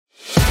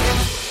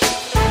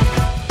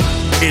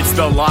It's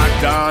the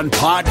Locked On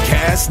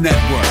Podcast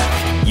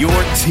Network, your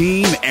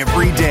team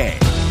every day.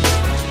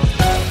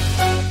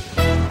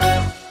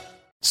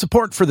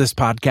 Support for this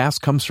podcast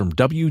comes from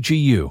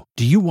WGU.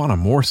 Do you want a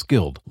more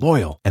skilled,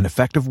 loyal, and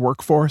effective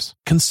workforce?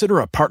 Consider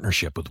a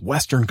partnership with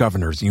Western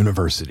Governors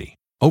University.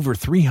 Over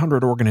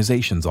 300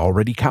 organizations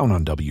already count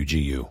on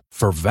WGU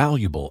for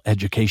valuable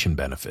education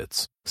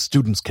benefits.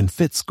 Students can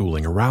fit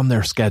schooling around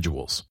their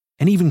schedules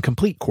and even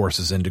complete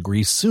courses and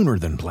degrees sooner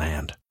than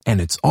planned.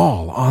 And it's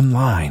all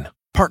online.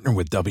 Partner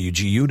with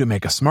WGU to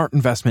make a smart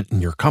investment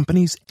in your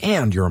company's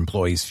and your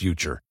employees'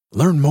 future.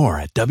 Learn more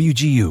at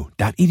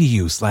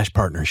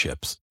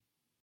wgu.edu/partnerships.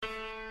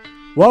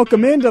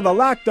 Welcome into the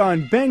Locked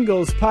On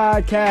Bengals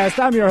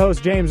podcast. I'm your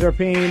host, James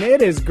Rapien.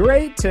 It is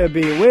great to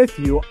be with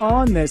you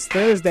on this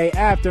Thursday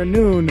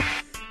afternoon.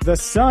 The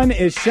sun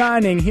is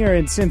shining here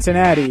in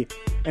Cincinnati,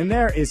 and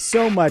there is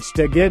so much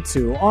to get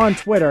to. On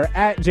Twitter,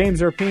 at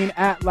James Rapien,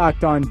 at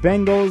Locked On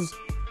Bengals.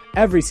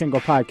 Every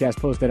single podcast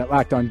posted at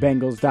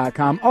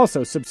LockedOnBengals.com.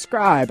 Also,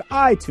 subscribe,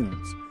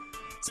 iTunes,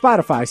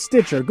 Spotify,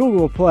 Stitcher,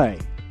 Google Play,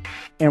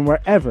 and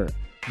wherever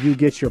you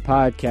get your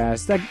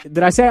podcast.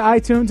 Did I say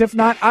iTunes? If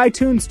not,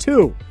 iTunes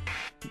too.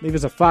 Leave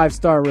us a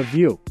 5-star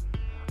review.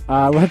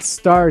 Let's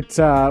start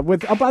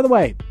with, by the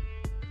way,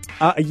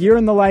 a year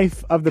in the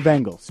life of the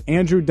Bengals.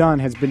 Andrew Dunn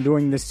has been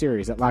doing this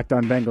series at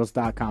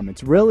LockedOnBengals.com.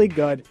 It's really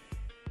good.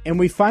 And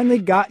we finally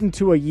gotten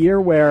to a year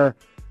where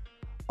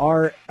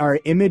our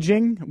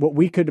imaging, what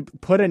we could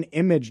put an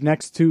image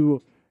next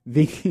to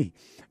the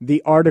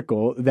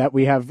article that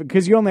we have,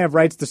 because you only have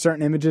rights to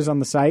certain images on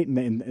the site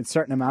and a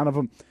certain amount of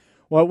them.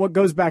 Well, what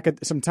goes back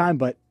at some time,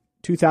 but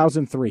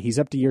 2003. He's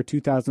up to year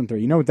 2003.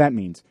 You know what that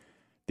means?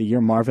 The year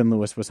Marvin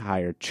Lewis was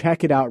hired.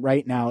 Check it out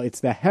right now.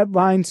 It's the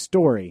headline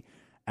story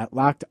at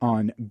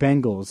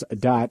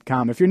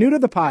LockedOnBengals.com. If you're new to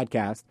the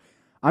podcast,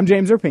 I'm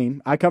James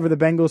Rapien. I cover the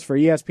Bengals for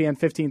ESPN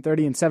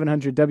 1530 and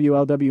 700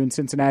 WLW in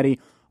Cincinnati.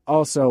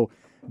 Also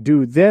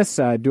do this,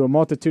 do a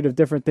multitude of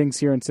different things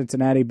here in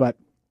Cincinnati. But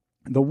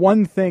the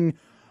one thing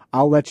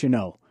I'll let you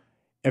know,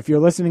 if you're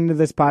listening to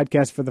this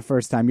podcast for the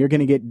first time, you're going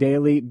to get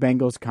daily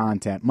Bengals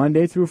content.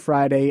 Monday through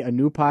Friday, a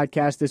new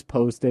podcast is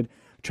posted.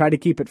 Try to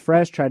keep it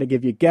fresh, try to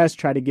give you guests,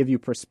 try to give you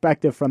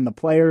perspective from the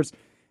players.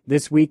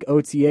 This week,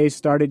 OTA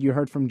started. You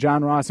heard from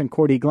John Ross and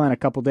Cordy Glenn a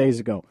couple days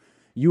ago.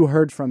 You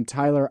heard from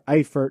Tyler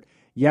Eifert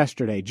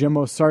yesterday. Jim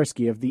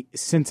Osarski of the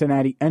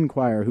Cincinnati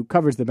Enquirer, who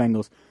covers the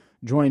Bengals,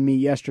 joined me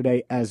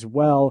yesterday as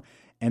well.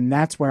 And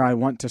that's where I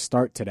want to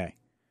start today,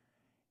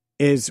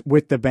 is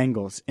with the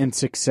Bengals and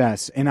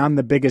success. And I'm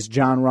the biggest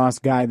John Ross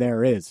guy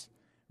there is,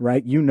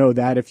 right? You know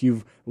that if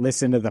you've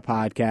listened to the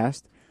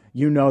podcast.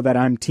 You know that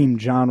I'm Team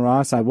John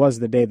Ross. I was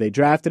the day they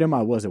drafted him.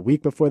 I was a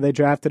week before they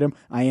drafted him.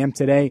 I am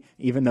today,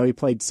 even though he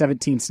played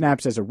 17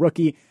 snaps as a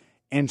rookie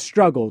and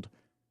struggled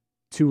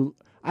to,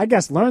 I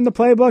guess, learn the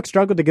playbook,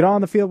 struggled to get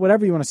on the field,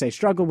 whatever you want to say,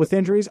 struggled with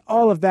injuries,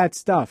 all of that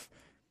stuff.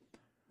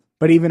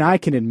 But even I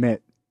can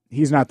admit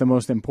he's not the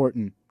most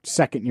important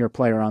second-year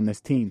player on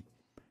this team.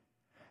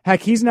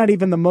 Heck, he's not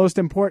even the most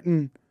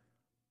important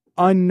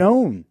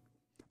unknown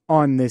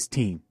on this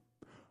team.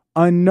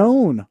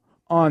 Unknown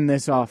on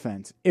this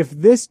offense. If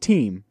this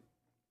team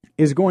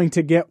is going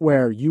to get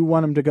where you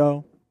want them to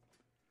go,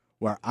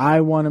 where I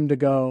want them to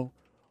go,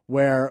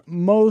 where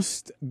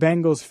most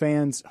Bengals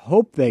fans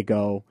hope they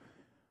go,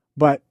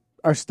 but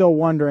are still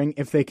wondering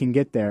if they can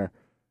get there,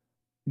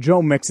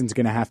 Joe Mixon's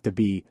going to have to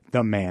be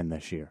the man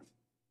this year.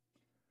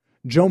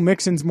 Joe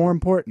Mixon's more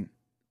important.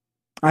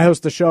 I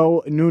host the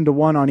show noon to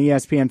 1 on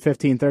ESPN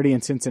 1530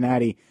 in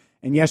Cincinnati,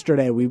 and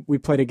yesterday we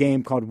played a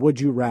game called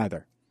Would You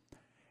Rather.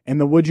 And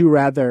the Would You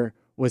Rather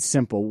was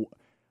simple.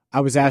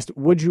 I was asked,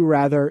 would you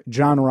rather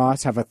John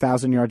Ross have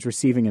 1,000 yards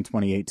receiving in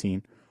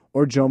 2018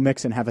 or Joe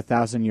Mixon have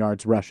 1,000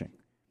 yards rushing?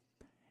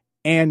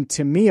 And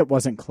to me, it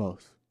wasn't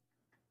close.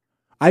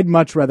 I'd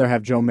much rather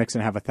have Joe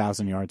Mixon have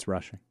 1,000 yards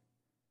rushing.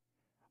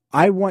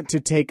 I want to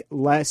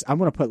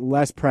put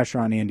less pressure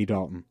on Andy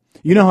Dalton.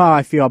 You know how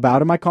I feel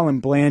about him. I call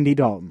him Blandy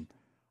Dalton.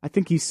 I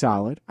think he's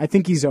solid. I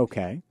think he's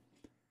okay.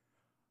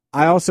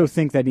 I also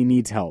think that he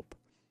needs help.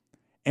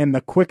 And the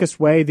quickest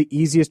way, the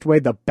easiest way,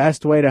 the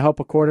best way to help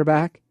a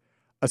quarterback,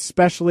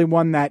 especially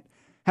one that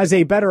has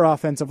a better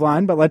offensive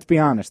line, but let's be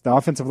honest, the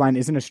offensive line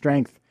isn't a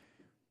strength,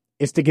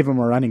 is to give him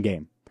a running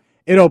game.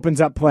 It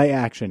opens up play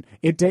action.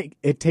 It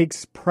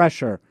takes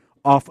pressure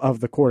off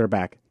of the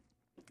quarterback.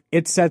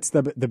 It sets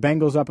the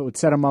Bengals up. It would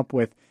set them up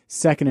with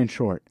second and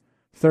short,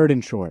 third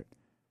and short.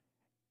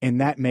 And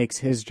that makes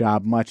his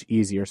job much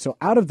easier. So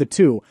out of the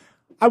two,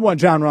 I want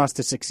John Ross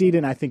to succeed,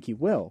 and I think he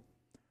will.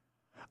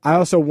 I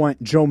also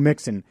want Joe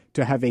Mixon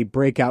to have a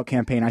breakout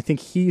campaign. I think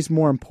he's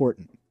more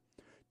important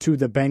to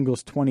the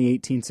Bengals'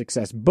 2018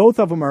 success. Both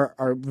of them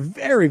are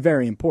very,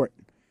 very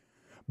important.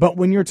 But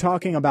when you're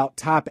talking about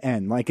top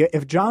end, like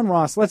if John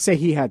Ross, let's say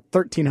he had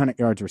 1,300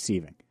 yards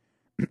receiving,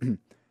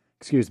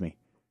 excuse me,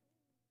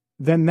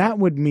 then that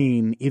would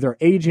mean either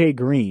A.J.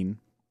 Green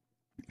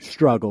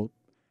struggled,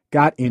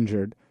 got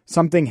injured,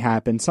 something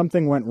happened,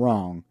 something went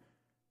wrong.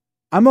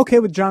 I'm okay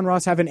with John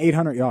Ross having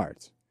 800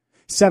 yards.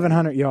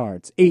 700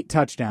 yards, 8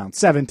 touchdowns,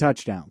 7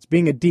 touchdowns,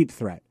 being a deep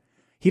threat.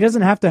 He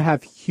doesn't have to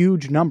have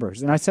huge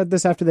numbers. And I said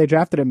this after they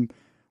drafted him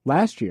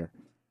last year.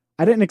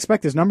 I didn't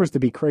expect his numbers to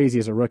be crazy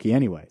as a rookie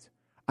anyways.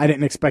 I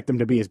didn't expect them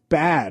to be as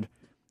bad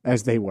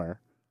as they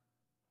were.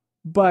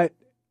 But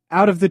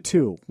out of the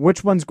two,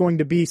 which one's going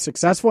to be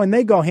successful? And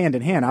they go hand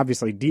in hand.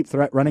 Obviously, deep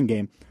threat running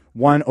game.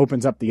 One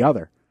opens up the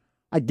other.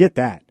 I get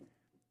that.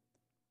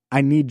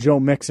 I need Joe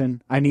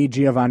Mixon. I need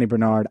Giovanni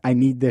Bernard. I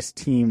need this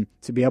team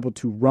to be able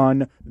to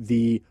run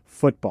the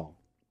football.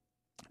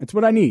 It's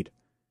what I need.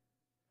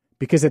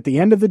 Because at the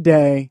end of the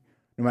day,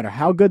 no matter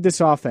how good this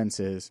offense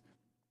is,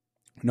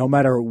 no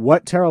matter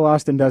what Terrell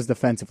Austin does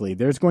defensively,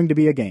 there's going to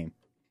be a game.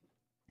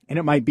 And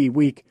it might be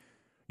week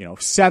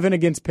 7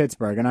 against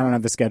Pittsburgh, and I don't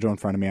have the schedule in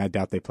front of me. I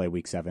doubt they play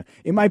week 7.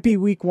 It might be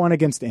week 1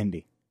 against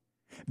Indy.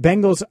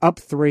 Bengals up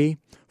 3,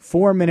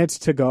 4 minutes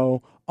to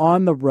go,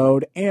 on the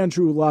road.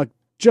 Andrew Luck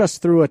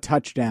just threw a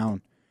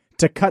touchdown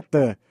to cut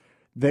the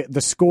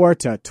score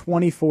to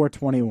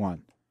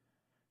 24-21.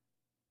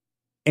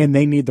 And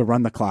they need to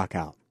run the clock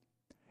out.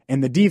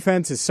 And the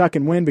defense is suck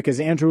and win because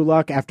Andrew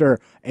Luck, after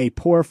a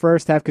poor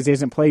first half because he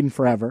hasn't played in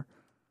forever,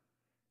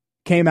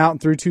 came out and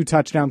threw 2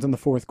 touchdowns in the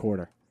fourth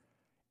quarter.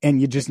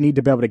 And you just need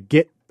to be able to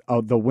get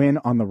the win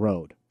on the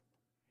road.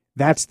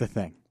 That's the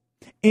thing.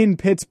 In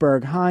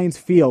Pittsburgh, Heinz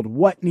Field,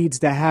 what needs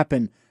to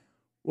happen?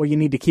 Well, you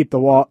need to keep the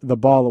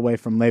ball away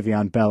from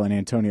Le'Veon Bell and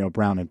Antonio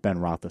Brown and Ben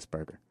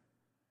Roethlisberger.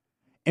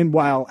 And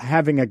while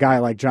having a guy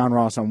like John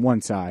Ross on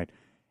one side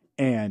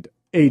and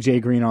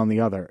A.J. Green on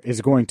the other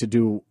is going to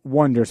do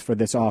wonders for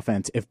this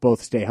offense if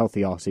both stay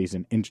healthy all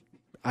season. And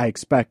I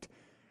expect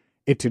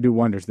it to do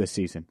wonders this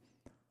season.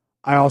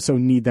 I also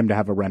need them to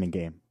have a running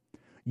game.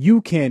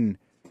 You can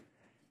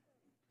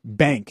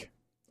bank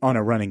on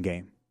a running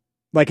game.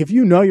 Like if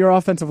you know your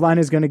offensive line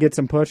is going to get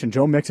some push and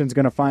Joe Mixon's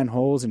going to find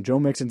holes and Joe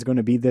Mixon's going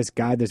to be this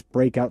guy, this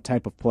breakout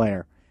type of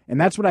player.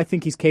 And that's what I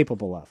think he's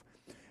capable of.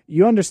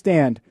 You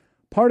understand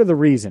part of the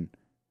reason,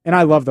 and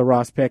I love the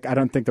Ross pick. I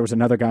don't think there was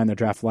another guy in the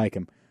draft like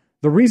him.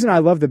 The reason I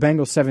love the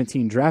Bengals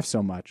 17 draft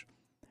so much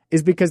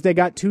is because they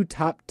got 2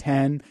 top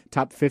 10,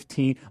 top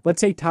 15,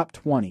 let's say top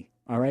 20,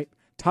 all right?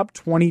 Top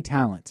 20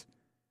 talent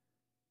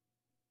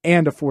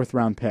and a 4th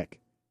round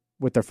pick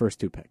with their first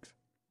 2 picks.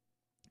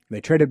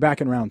 They traded back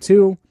in round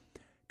 2,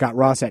 got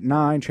Ross at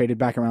 9, traded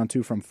back in round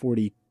 2 from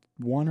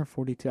 41 or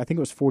 42. I think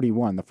it was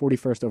 41, the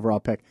 41st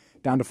overall pick,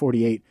 down to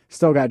 48.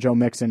 Still got Joe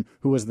Mixon,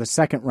 who was the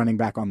second running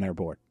back on their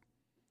board.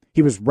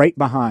 He was right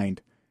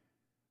behind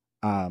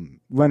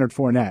Leonard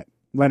Fournette.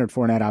 Leonard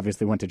Fournette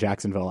obviously went to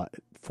Jacksonville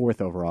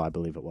 4th overall, I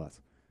believe it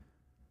was.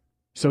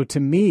 So to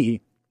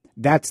me,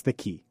 that's the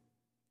key.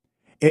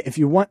 If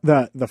you want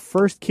the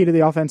first key to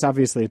the offense,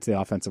 obviously it's the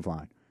offensive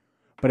line.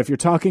 But if you're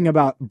talking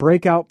about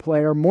breakout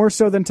player, more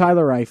so than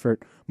Tyler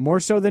Eifert, more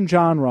so than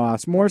John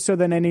Ross, more so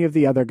than any of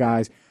the other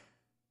guys,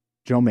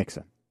 Joe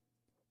Mixon.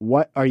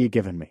 What are you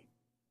giving me?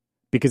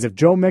 Because if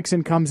Joe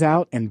Mixon comes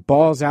out and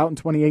balls out in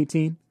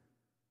 2018,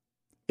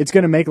 it's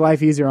going to make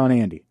life easier on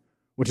Andy,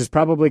 which is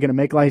probably going to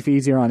make life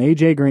easier on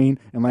A.J. Green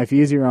and life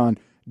easier on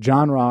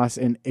John Ross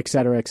and et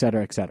cetera, et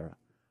cetera, et cetera.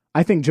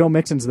 I think Joe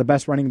Mixon's the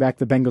best running back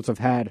the Bengals have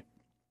had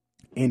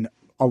in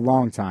a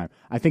long time.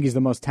 I think he's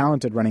the most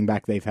talented running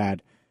back they've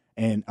had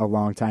in a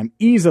long time.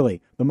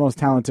 Easily the most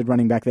talented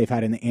running back they've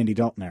had in the Andy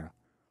Dalton era.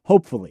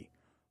 Hopefully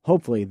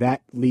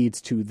that leads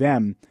to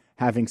them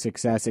having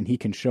success and he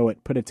can show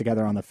it, put it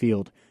together on the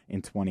field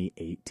in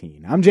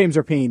 2018. I'm James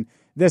Rapien.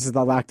 This is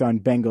the Locked On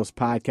Bengals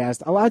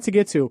podcast. A lot to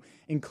get to,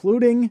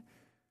 including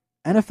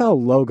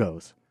NFL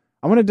logos.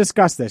 I want to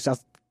discuss this.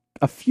 Just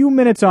a few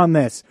minutes on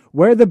this.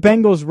 Where the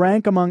Bengals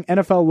rank among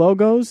NFL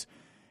logos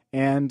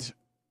and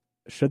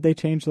should they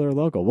change their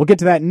logo? We'll get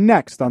to that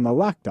next on the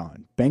Locked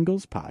On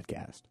Bengals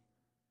podcast.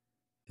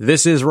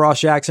 This is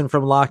Ross Jackson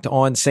from Locked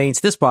On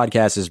Saints. This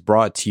podcast is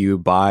brought to you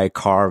by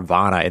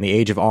Carvana. In the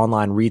age of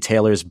online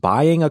retailers,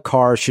 buying a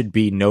car should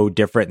be no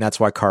different. And that's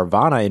why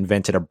Carvana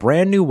invented a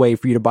brand new way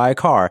for you to buy a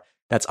car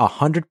that's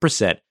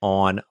 100%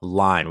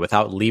 online.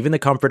 Without leaving the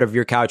comfort of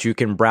your couch, you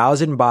can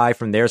browse and buy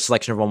from their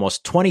selection of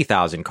almost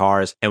 20,000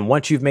 cars. And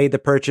once you've made the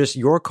purchase,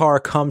 your car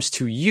comes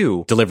to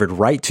you, delivered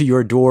right to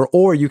your door,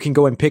 or you can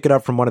go and pick it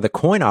up from one of the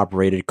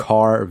coin-operated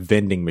car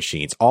vending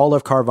machines. All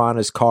of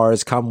Carvana's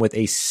cars come with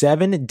a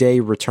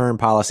 7-day return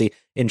policy,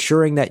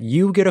 ensuring that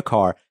you get a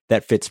car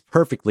that fits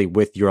perfectly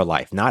with your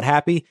life. Not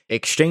happy?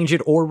 Exchange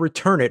it or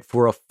return it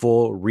for a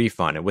full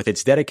refund. And with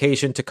its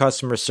dedication to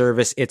customer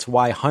service, it's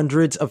why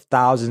hundreds of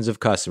thousands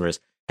of customers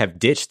have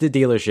ditched the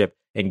dealership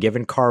and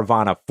given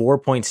Carvana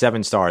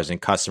 4.7 stars in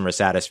customer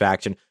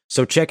satisfaction.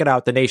 So check it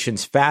out, the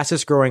nation's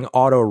fastest growing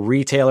auto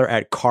retailer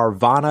at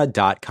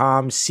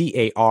Carvana.com,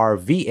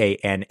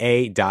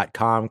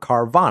 Carvana.com,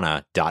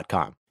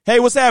 Carvana.com. Hey,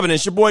 what's happening?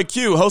 It's your boy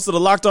Q, host of the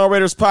Locked On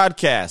Raiders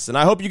podcast, and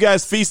I hope you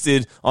guys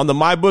feasted on the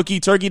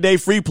MyBookie Turkey Day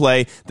free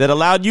play that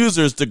allowed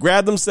users to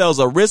grab themselves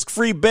a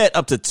risk-free bet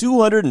up to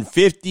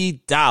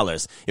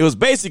 $250. It was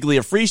basically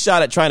a free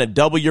shot at trying to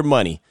double your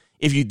money.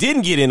 If you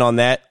didn't get in on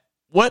that,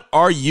 what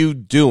are you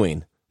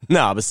doing?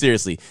 Nah, but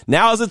seriously,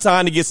 now is the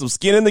time to get some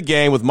skin in the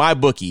game with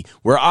MyBookie,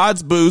 where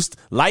odds boost,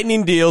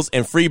 lightning deals,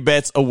 and free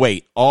bets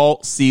await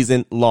all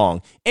season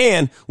long.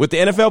 And with the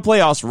NFL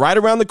playoffs right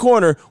around the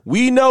corner,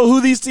 we know who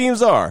these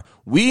teams are.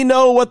 We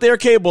know what they're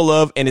capable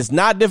of, and it's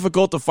not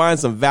difficult to find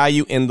some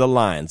value in the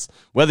lines.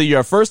 Whether you're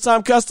a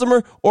first-time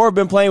customer or have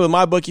been playing with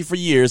MyBookie for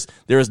years,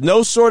 there is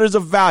no shortage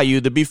of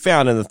value to be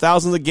found in the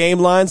thousands of game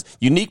lines,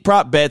 unique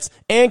prop bets,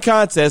 and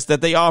contests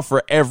that they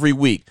offer every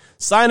week.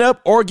 Sign up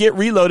or get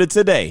reloaded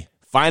today.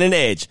 Find an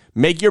edge,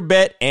 make your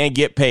bet, and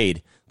get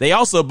paid. They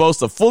also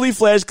boast a fully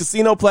fledged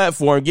casino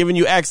platform giving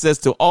you access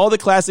to all the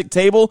classic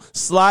table,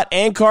 slot,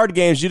 and card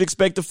games you'd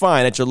expect to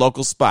find at your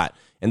local spot.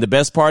 And the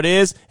best part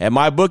is, at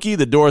MyBookie,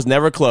 the doors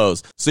never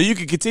close, so you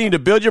can continue to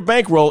build your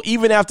bankroll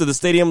even after the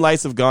stadium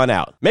lights have gone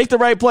out. Make the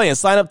right play and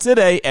sign up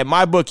today at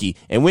MyBookie.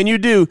 And when you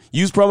do,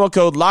 use promo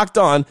code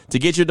LOCKEDON to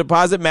get your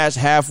deposit matched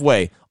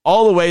halfway,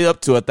 all the way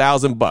up to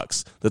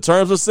 $1,000. The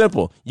terms are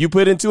simple. You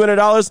put in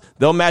 $200,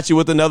 they'll match you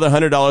with another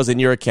 $100 in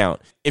your account.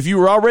 If you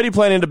were already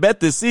planning to bet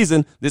this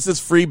season, this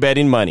is free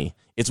betting money.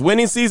 It's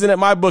winning season at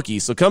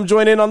MyBookie, so come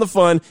join in on the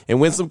fun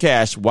and win some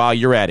cash while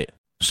you're at it.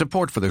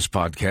 Support for this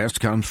podcast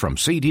comes from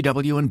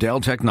CDW and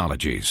Dell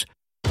Technologies.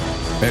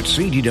 At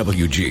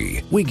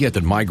CDWG, we get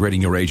that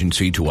migrating your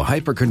agency to a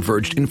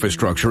hyper-converged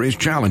infrastructure is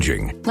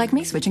challenging. Like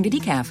me switching to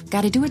decaf.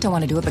 Gotta do it, don't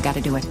want to do it, but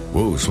gotta do it.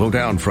 Whoa, slow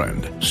down,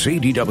 friend.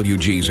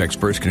 CDWG's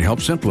experts can help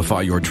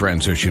simplify your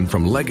transition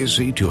from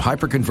legacy to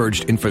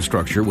hyper-converged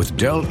infrastructure with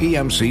Dell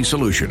EMC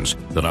solutions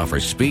that offer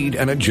speed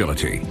and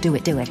agility. Do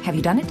it, do it. Have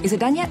you done it? Is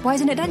it done yet? Why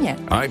isn't it done yet?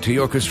 IT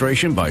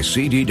orchestration by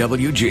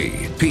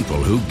CDWG. People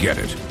who get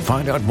it.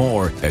 Find out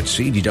more at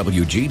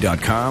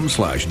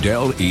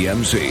cdwg.com/Dell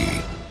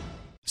EMC.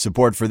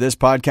 Support for this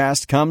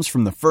podcast comes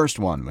from The First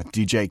One with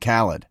DJ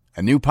Khaled,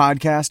 a new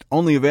podcast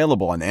only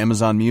available on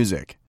Amazon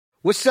Music.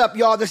 What's up,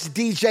 y'all? This is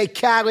DJ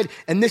Khaled,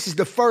 and this is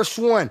The First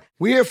One.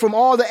 We hear from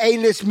all the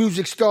A-list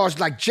music stars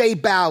like J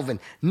Balvin,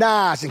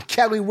 Nas, and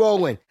Kelly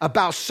Rowland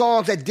about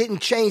songs that didn't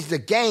change the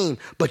game,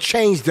 but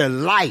changed their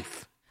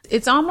life.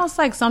 It's almost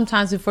like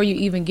sometimes before you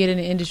even get in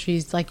the industry,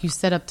 it's like you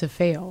set up to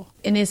fail.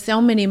 And there's so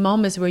many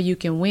moments where you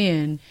can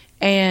win.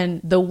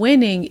 And the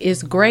winning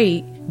is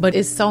great, but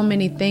it's so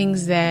many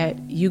things that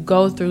you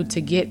go through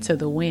to get to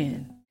the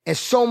win. And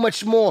so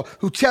much more,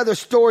 who tell their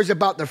stories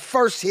about their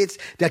first hits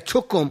that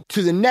took them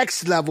to the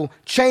next level,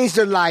 changed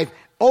their life,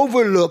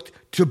 overlooked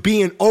to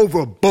being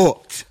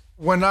overbooked.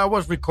 When I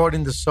was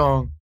recording the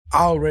song,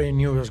 I already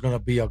knew it was going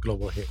to be a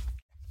global hit.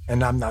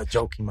 And I'm not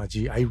joking, my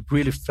G. I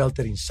really felt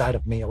it inside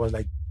of me. I was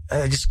like,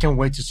 I just can't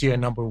wait to see it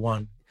number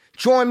one.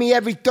 Join me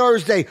every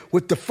Thursday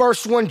with The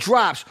First One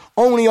drops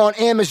only on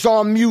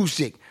Amazon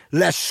Music.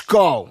 Let's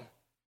go.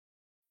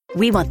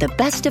 We want the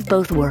best of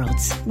both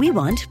worlds. We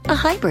want a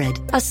hybrid.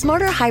 A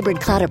smarter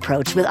hybrid cloud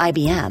approach with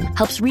IBM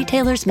helps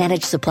retailers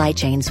manage supply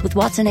chains with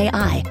Watson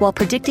AI while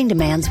predicting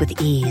demands with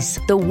ease.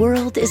 The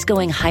world is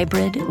going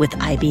hybrid with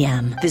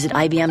IBM. Visit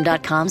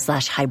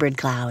IBM.com/hybrid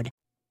cloud.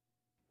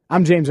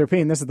 I'm James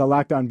Rapien. This is the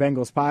Locked On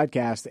Bengals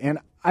podcast, and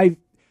I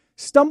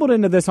stumbled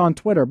into this on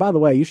Twitter. By the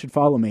way, you should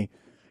follow me.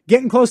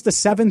 Getting close to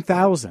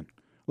 7,000.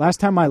 Last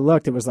time I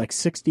looked, it was like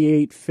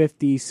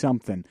 6850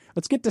 something.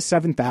 Let's get to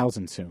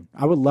 7,000 soon.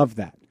 I would love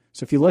that.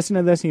 So if you listen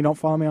to this and you don't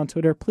follow me on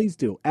Twitter, please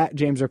do. At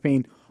James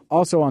Rapien.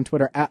 Also on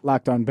Twitter, at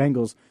Locked On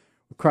Bengals.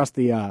 We crossed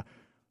the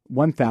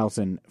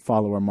 1,000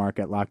 follower mark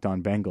at Locked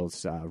On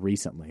Bengals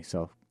recently.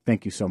 So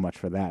thank you so much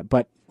for that.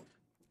 But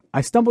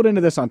I stumbled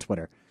into this on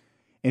Twitter.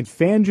 And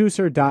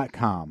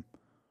fanjuicer.com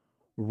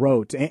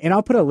wrote, and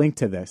I'll put a link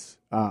to this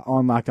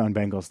on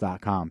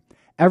LockedOnBengals.com.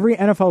 Every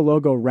NFL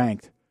logo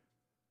ranked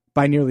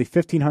by nearly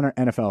 1,500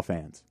 NFL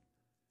fans.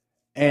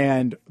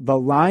 And the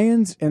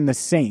Lions and the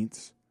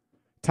Saints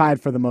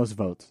tied for the most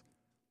votes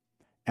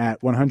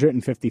at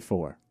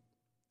 154.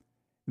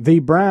 The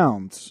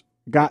Browns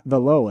got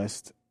the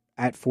lowest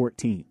at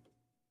 14.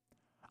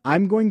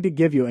 I'm going to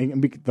give you,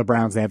 and the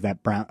Browns, they have that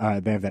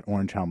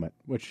orange helmet,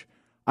 which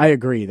I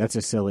agree, that's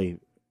a silly.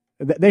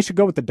 They should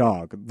go with the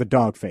dog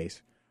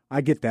face.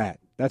 I get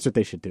that. That's what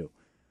they should do.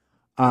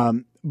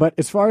 But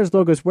as far as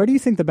logos, where do you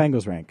think the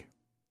Bengals rank?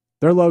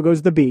 Their logo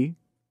is the B,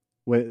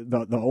 with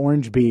the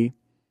orange B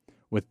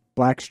with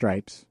black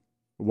stripes,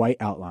 white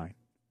outline.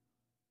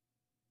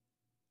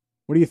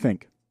 What do you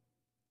think?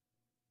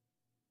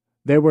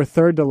 They were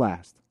third to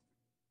last.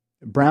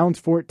 Browns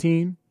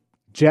 14,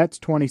 Jets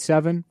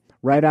 27.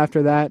 Right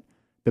after that,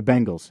 the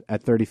Bengals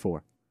at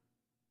 34.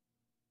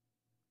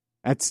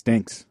 That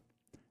stinks.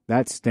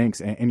 That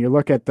stinks. And you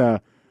look at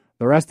the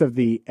rest of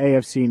the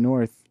AFC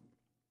North,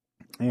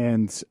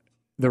 and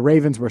the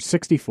Ravens were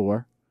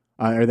 64,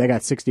 or they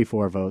got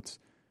 64 votes.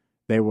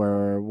 They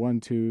were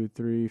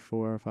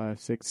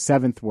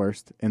 7th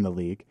worst in the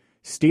league.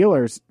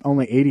 Steelers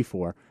only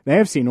 84. The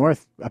AFC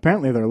North,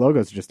 apparently their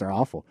logos just are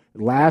awful.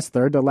 Last,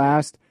 third to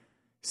last,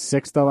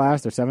 6th to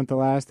last, or 7th to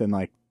last, and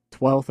like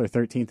 12th or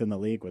 13th in the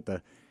league with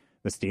the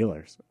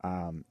Steelers.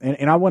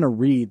 And I want to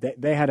read,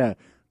 they had a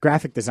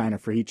graphic designer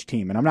for each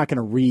team, and I'm not going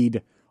to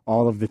read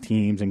all of the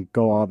teams and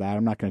go all that.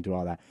 I'm not going to do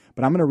all that.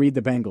 But I'm going to read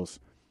the Bengals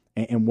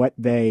and what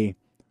they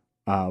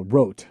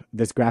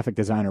this graphic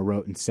designer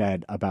wrote and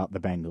said about the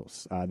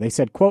Bengals. They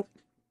said, quote,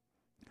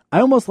 "I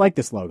almost like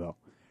this logo.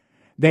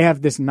 They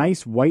have this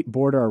nice white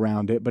border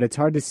around it, but it's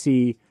hard to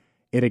see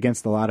it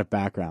against a lot of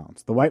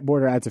backgrounds. The white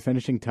border adds a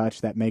finishing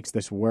touch that makes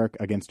this work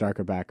against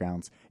darker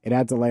backgrounds. It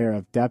adds a layer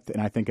of depth,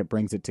 and I think it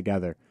brings it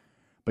together.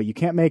 But you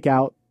can't make it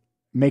out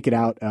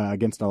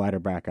against a lighter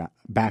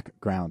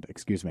background.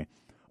 Excuse me.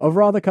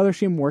 Overall, the color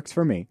scheme works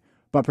for me,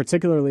 but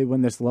particularly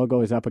when this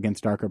logo is up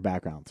against darker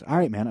backgrounds." All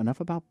right, man, enough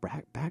about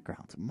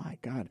backgrounds. My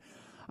God.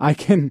 I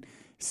can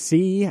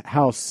see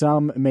how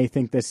some may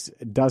think this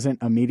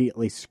doesn't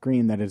immediately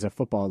scream that it's a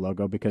football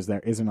logo because there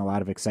isn't a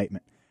lot of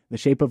excitement. The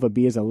shape of a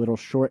B is a little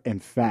short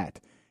and fat.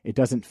 It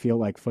doesn't feel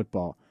like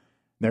football.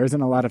 There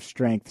isn't a lot of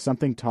strength.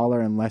 Something taller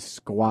and less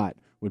squat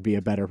would be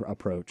a better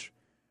approach.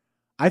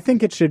 I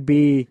think it should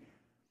be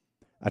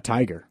a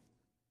tiger.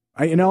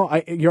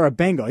 You're a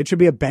Bengal. It should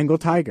be a Bengal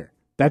tiger.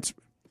 That's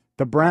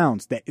the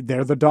Browns.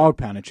 They're the dog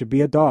pound. It should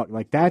be a dog.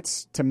 Like,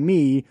 that's, to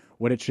me,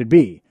 what it should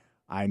be.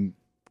 I'm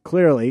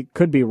clearly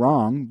could be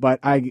wrong, but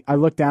I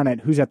look down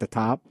at who's at the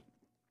top.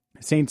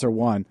 Saints are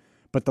 1,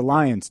 but the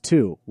Lions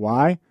 2.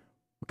 Why?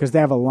 Because they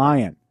have a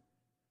lion,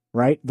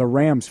 right? The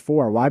Rams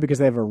 4. Why? Because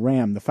they have a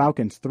ram. The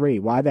Falcons 3.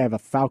 Why? They have a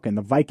falcon.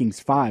 The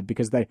Vikings 5.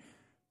 Because their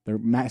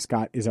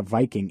mascot is a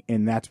Viking,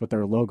 and that's what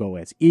their logo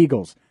is.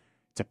 Eagles,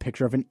 it's a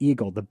picture of an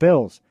eagle. The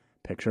Bills,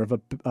 picture of a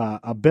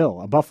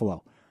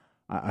buffalo.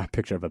 A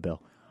picture of a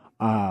bill.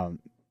 The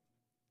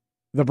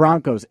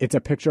Broncos, it's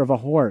a picture of a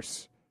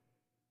horse.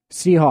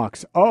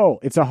 Seahawks, oh,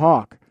 it's a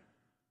hawk.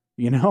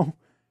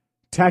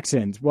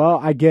 Texans, well,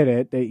 I get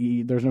it.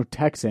 There's no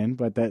Texan,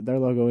 but their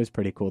logo is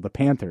pretty cool. The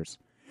Panthers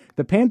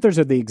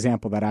are the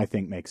example that I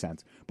think makes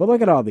sense. But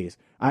look at all these.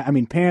 I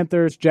mean,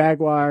 Panthers,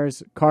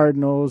 Jaguars,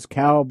 Cardinals,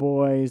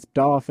 Cowboys,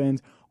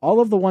 Dolphins, all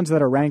of the ones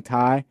that are ranked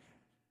high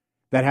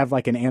that have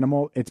like an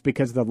animal, it's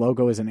because the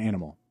logo is an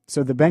animal.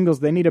 So the Bengals,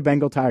 they need a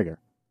Bengal tiger.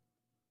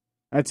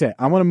 That's it.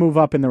 I want to move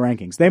up in the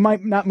rankings. They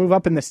might not move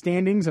up in the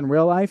standings in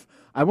real life.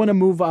 I want to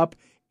move up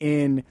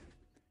in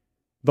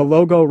the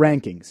logo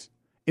rankings.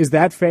 Is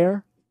that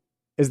fair?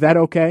 Is that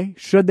okay?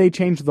 Should they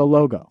change the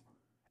logo?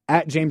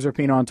 At James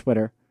Rapien on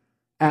Twitter,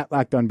 at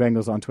Locked On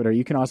Bengals on Twitter.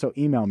 You can also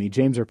email me,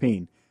 James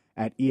Rapien,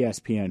 at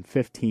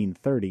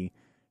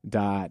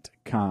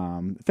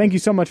ESPN1530.com. Thank you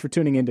so much for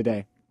tuning in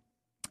today.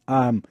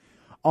 I'm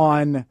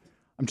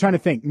trying to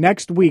think.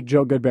 Next week,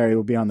 Joe Goodberry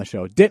will be on the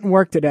show. Didn't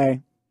work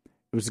today.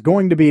 It was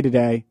going to be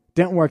today.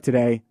 Didn't work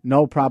today.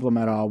 No problem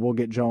at all. We'll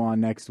get Joe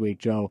on next week.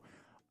 Joe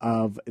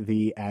of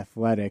The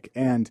Athletic.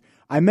 And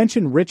I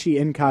mentioned Richie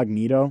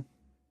Incognito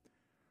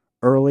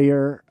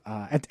earlier.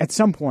 At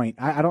some point,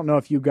 I don't know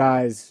if you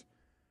guys,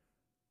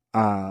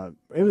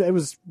 it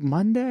was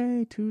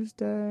Monday,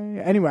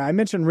 Tuesday. Anyway, I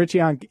mentioned Richie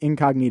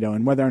Incognito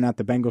and whether or not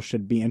the Bengals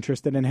should be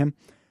interested in him.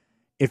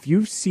 If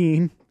you've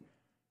seen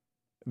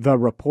the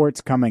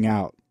reports coming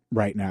out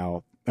right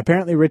now,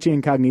 apparently Richie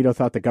Incognito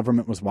thought the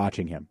government was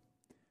watching him.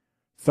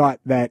 Thought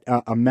that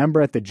a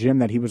member at the gym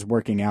that he was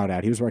working out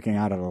at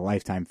a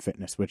Lifetime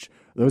Fitness, which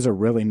those are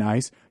really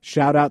nice.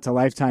 Shout out to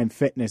Lifetime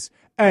Fitness.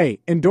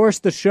 Hey, endorse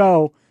the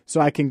show so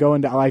I can go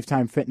into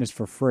Lifetime Fitness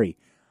for free.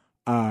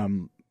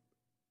 Lifetime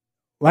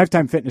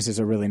Fitnesses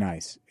are really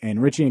nice.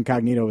 And Richie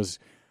Incognito was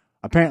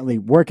apparently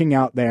working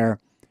out there.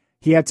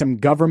 He had some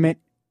government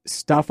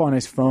stuff on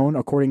his phone,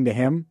 according to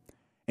him,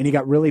 and he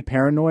got really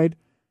paranoid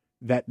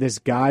that this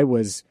guy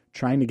was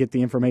trying to get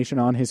the information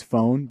on his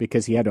phone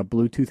because he had a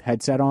Bluetooth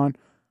headset on.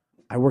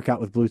 I work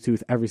out with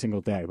Bluetooth every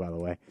single day, by the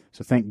way.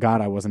 So thank God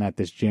I wasn't at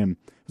this gym.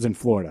 I was in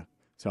Florida,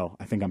 so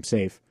I think I'm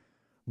safe.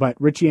 But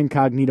Richie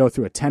Incognito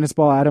threw a tennis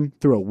ball at him,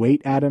 threw a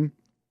weight at him.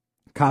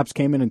 Cops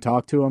came in and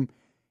talked to him.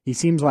 He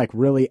seems like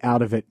really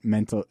out of it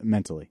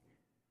mentally.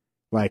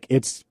 Like,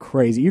 it's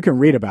crazy. You can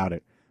read about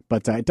it,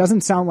 but it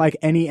doesn't sound like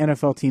any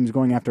NFL team's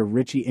going after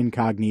Richie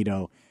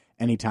Incognito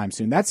anytime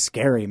soon. That's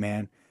scary,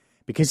 man,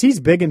 because he's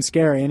big and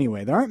scary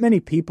anyway. There aren't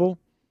many people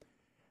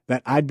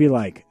that I'd be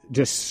like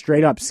just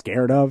straight up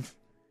scared of.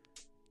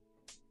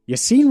 You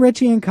seen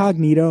Richie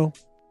Incognito?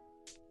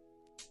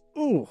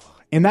 Ooh,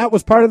 and that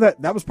was part of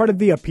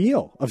the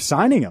appeal of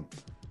signing him.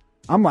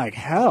 I'm like,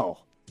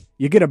 hell,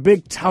 you get a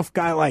big tough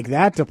guy like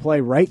that to play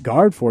right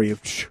guard for you.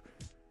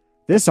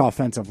 This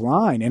offensive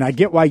line, and I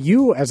get why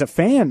you as a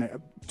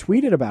fan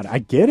tweeted about it. I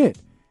get it,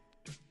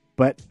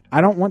 but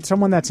I don't want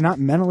someone that's not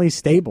mentally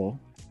stable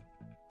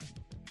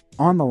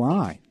on the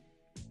line.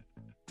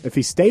 If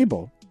he's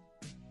stable,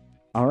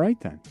 all right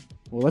then.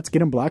 Well, let's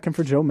get him blocking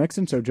for Joe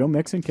Mixon so Joe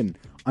Mixon can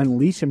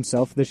unleash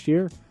himself this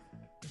year.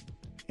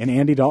 And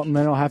Andy Dalton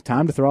then will have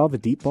time to throw all the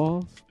deep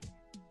balls.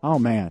 Oh,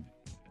 man.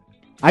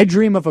 I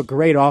dream of a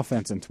great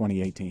offense in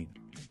 2018.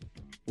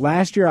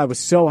 Last year, I was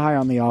so high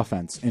on the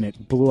offense, and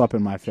it blew up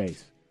in my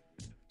face.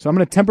 So I'm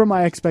going to temper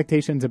my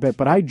expectations a bit,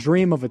 but I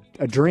dream of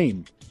a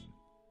dream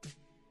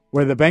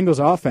where the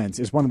Bengals offense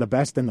is one of the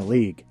best in the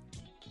league.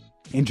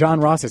 And John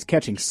Ross is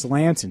catching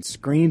slants and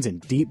screens and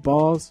deep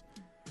balls.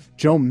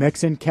 Joe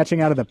Mixon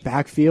catching out of the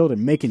backfield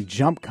and making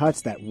jump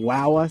cuts that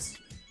wow us.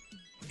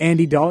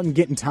 Andy Dalton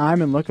getting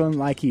time and looking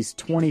like he's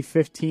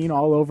 2015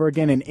 all over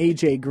again, and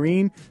A.J.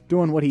 Green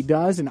doing what he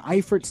does, and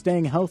Eifert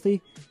staying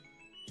healthy.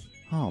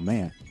 Oh,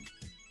 man.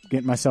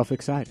 Getting myself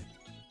excited.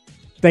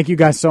 Thank you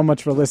guys so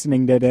much for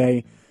listening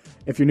today.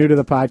 If you're new to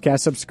the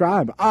podcast,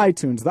 subscribe.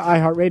 iTunes, the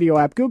iHeartRadio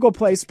app, Google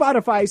Play,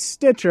 Spotify,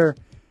 Stitcher,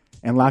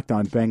 and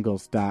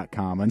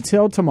LockedOnBengals.com.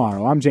 Until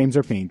tomorrow, I'm James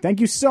Rapien.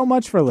 Thank you so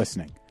much for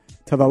listening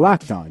to the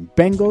Locked On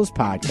Bengals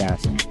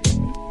podcast.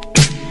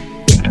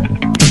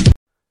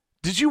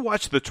 Did you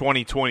watch the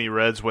 2020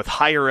 Reds with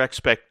higher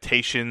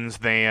expectations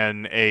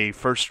than a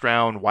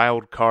first-round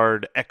wild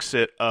card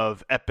exit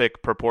of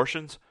epic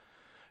proportions?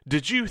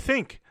 Did you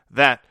think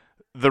that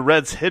the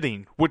Reds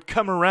hitting would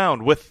come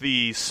around with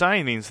the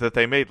signings that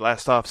they made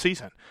last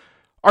offseason?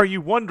 Are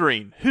you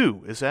wondering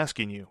who is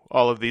asking you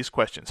all of these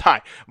questions?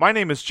 Hi, my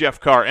name is Jeff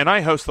Carr, and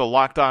I host the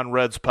Locked On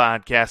Reds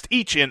podcast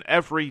each and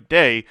every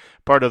day,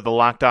 part of the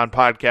Locked On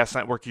Podcast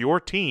Network,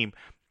 your team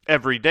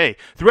every day.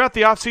 Throughout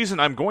the offseason,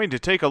 I'm going to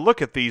take a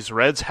look at these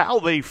Reds, how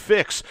they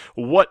fix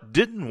what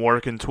didn't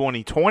work in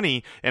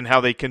 2020, and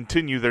how they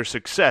continue their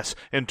success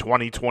in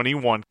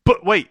 2021.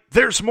 But wait,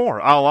 there's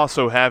more. I'll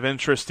also have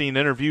interesting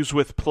interviews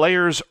with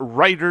players,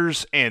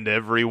 writers, and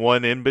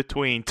everyone in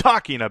between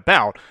talking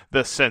about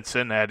the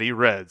Cincinnati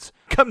Reds.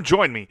 Come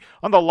join me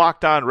on the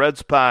Locked On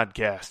Reds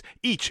podcast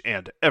each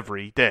and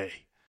every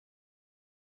day.